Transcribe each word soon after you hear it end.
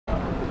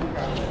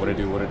What it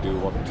do, what it do?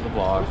 Welcome to the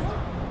vlog.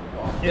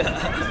 Yeah.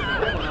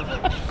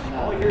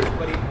 Oh, here's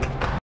buddy.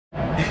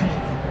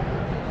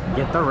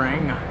 Get the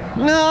ring.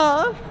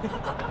 No.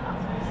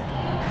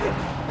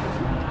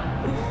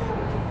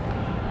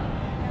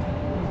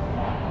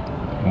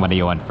 What do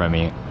you want from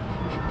me?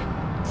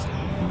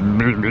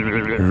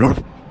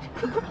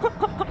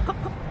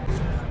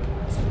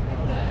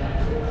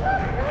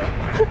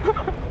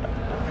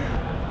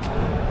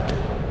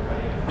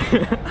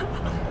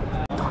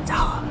 Don't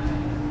tell him.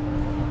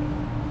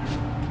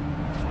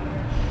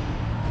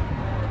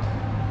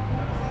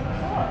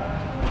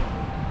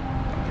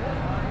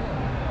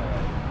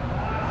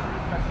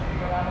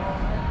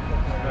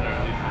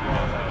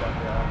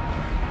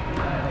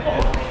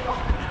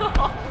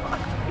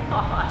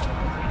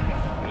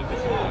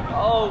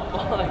 Oh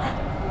fuck.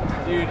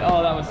 Dude,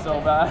 oh that was so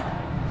bad.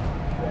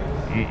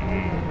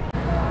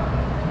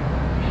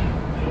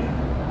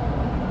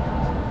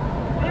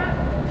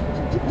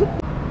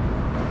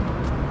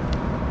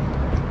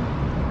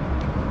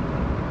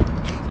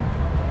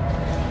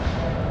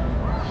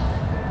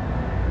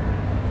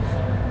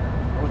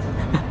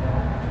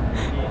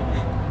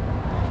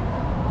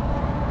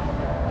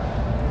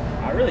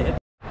 I really hit.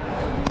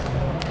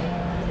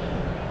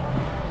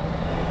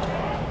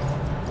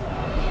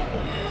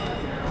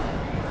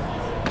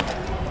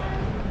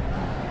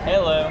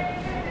 Hello.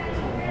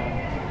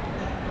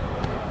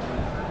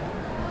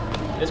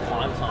 This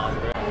climb time,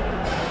 bro.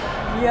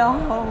 Yo.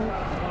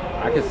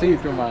 I can see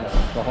through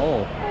the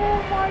hole.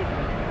 Oh my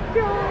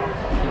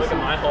god. Look at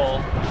my hole.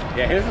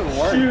 Yeah, his is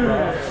worse,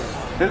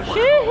 bro.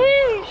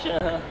 Sheesh.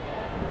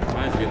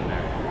 Mine's getting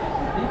there.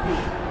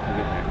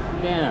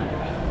 Damn.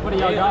 What do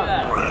y'all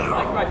got?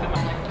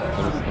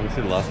 Let me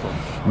see the last one.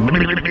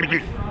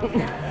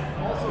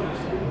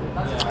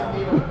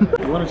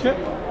 You want a chip?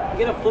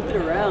 You gotta flip it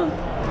around.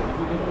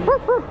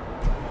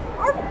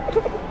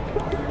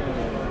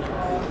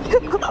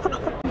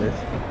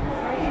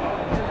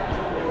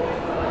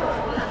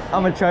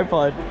 I'm a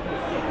tripod.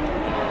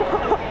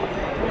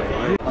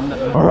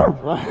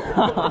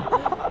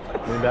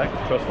 Lean back,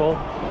 trust fall.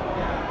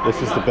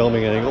 This is the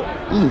filming angle.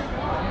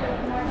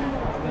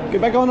 Get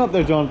back on up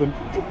there, Jonathan.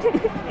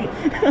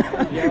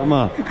 Come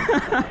on.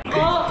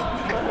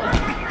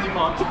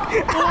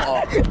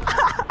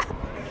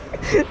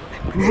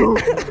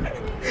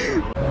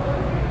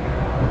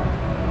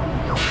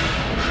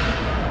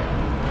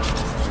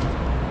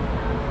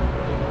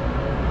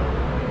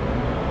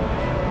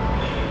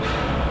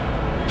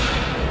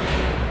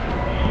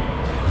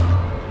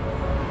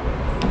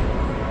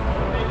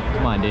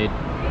 Come on, dude.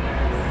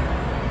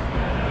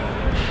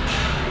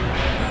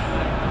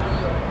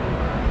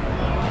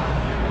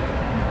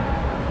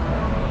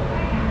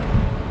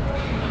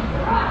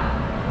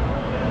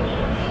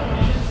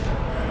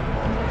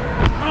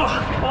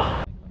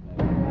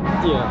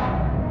 Yeah.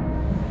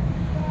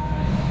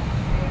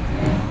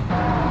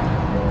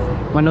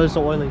 My nose is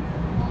so oily.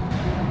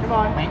 Come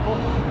on.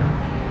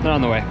 They're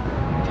on the way.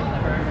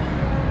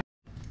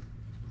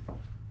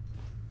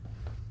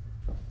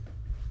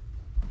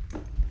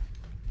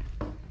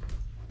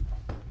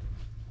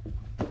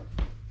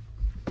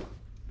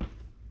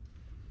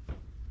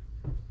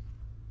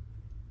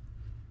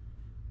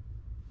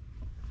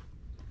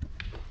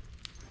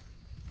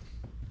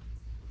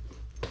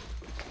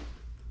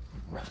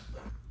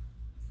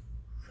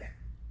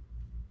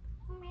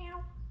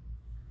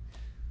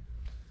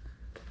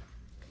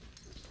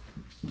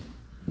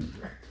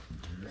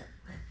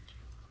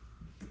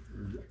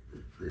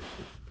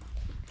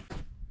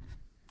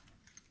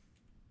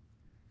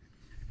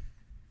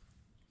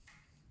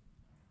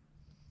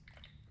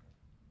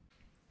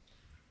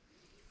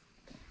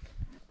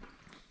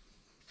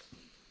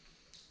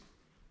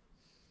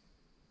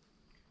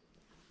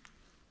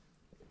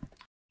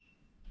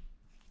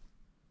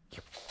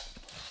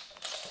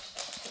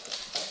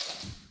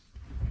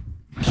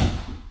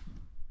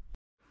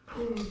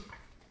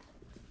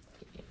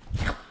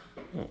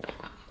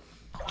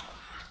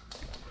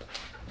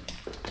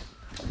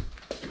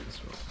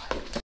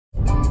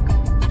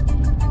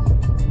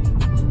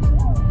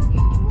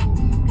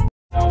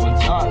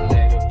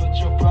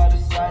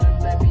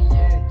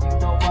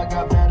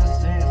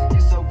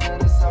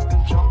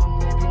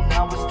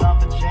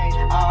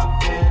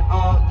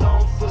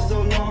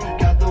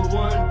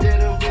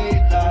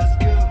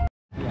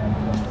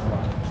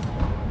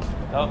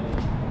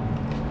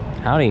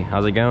 Howdy,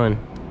 how's it going?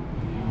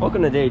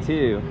 Welcome to day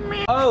 2.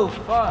 Oh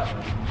fuck!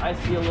 I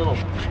see a little.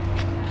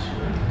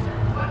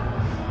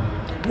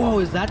 Whoa,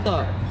 is that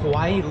the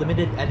Hawaii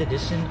limited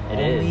edition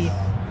only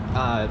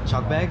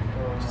chalk bag?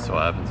 So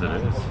what happens it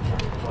is.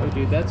 Oh,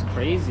 dude, that's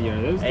crazy. Are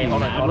those Hey, the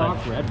hold on, Mad hold on.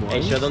 Rock red ones?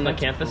 Hey, show them the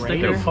campus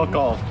sticker. Fuck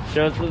off.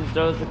 Show us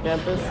the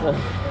campus. It's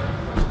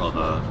called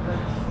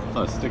it's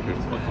not a sticker,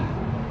 it's fucking.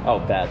 Oh,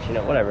 batch. You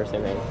know, whatever.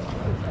 Same thing.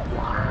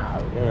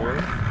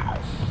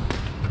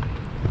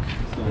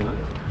 You know what I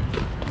mean?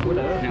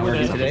 Now we're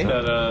today. You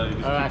just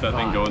keep that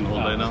thing going the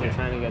whole day now? So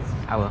trying to get,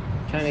 I will.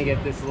 trying to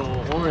get this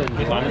little orange.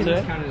 You want it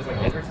today? Kind of like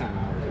overtime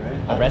hours,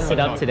 right? I rested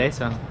up today,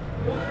 so.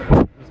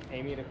 Just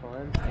pay me me to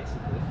climb?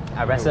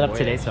 I rested up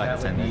today so I can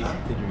send this.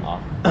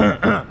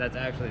 That's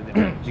actually the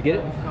dream. Did you get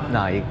it?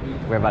 No,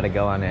 we're about to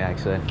go on it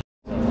actually.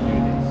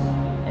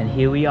 And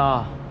here we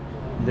are,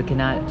 looking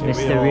at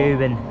Mr.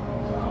 Ruben.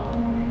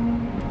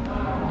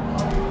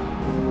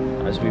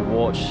 As we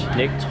watch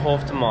Nick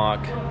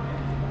Toftmark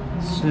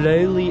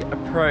slowly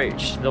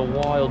approach the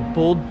wild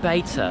bald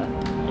beta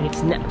in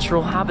its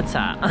natural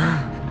habitat.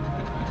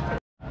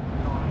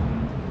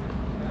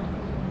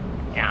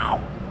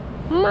 Meow.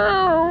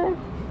 Meow.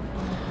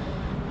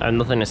 I have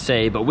nothing to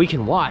say, but we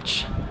can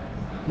watch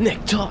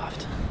Nick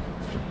Toft.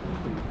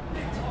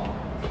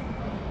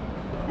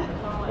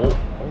 Oh,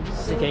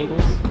 sick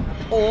angles.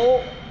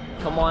 Oh,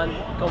 come on,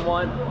 come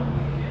on.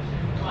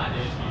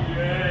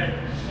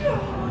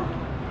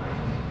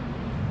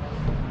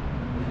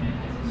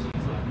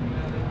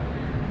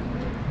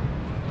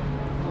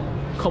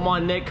 Come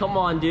on, Nick, come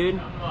on, dude.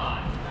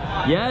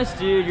 Yes,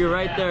 dude, you're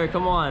right there,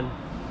 come on.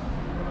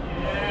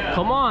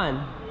 Come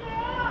on.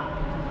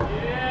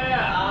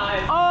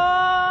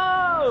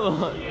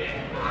 Oh!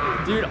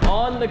 Dude,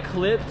 on the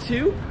clip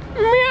too?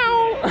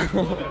 Meow!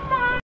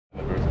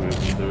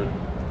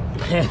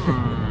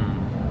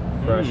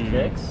 Fresh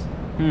kicks?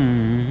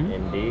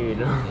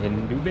 Indeed.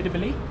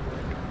 Indubitably.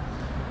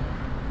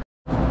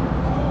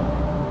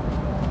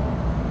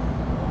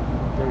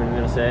 Anything you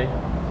gonna say?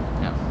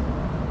 No.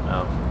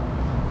 Oh.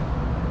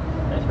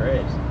 Nice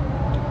race.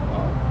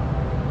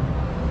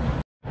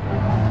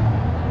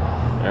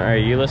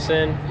 Alright, you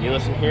listen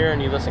here,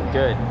 and you listen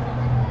good.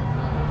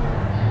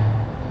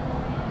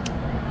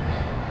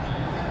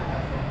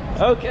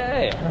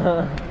 Okay.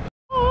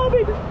 Oh,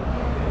 baby.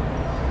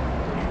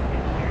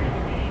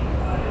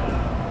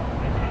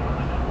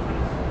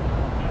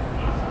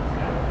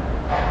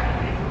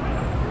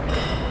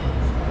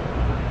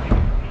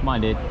 Come on,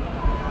 dude.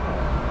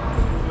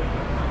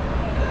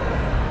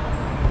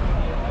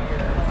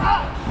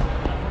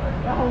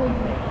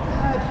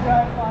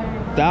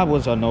 That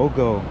was a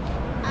no-go.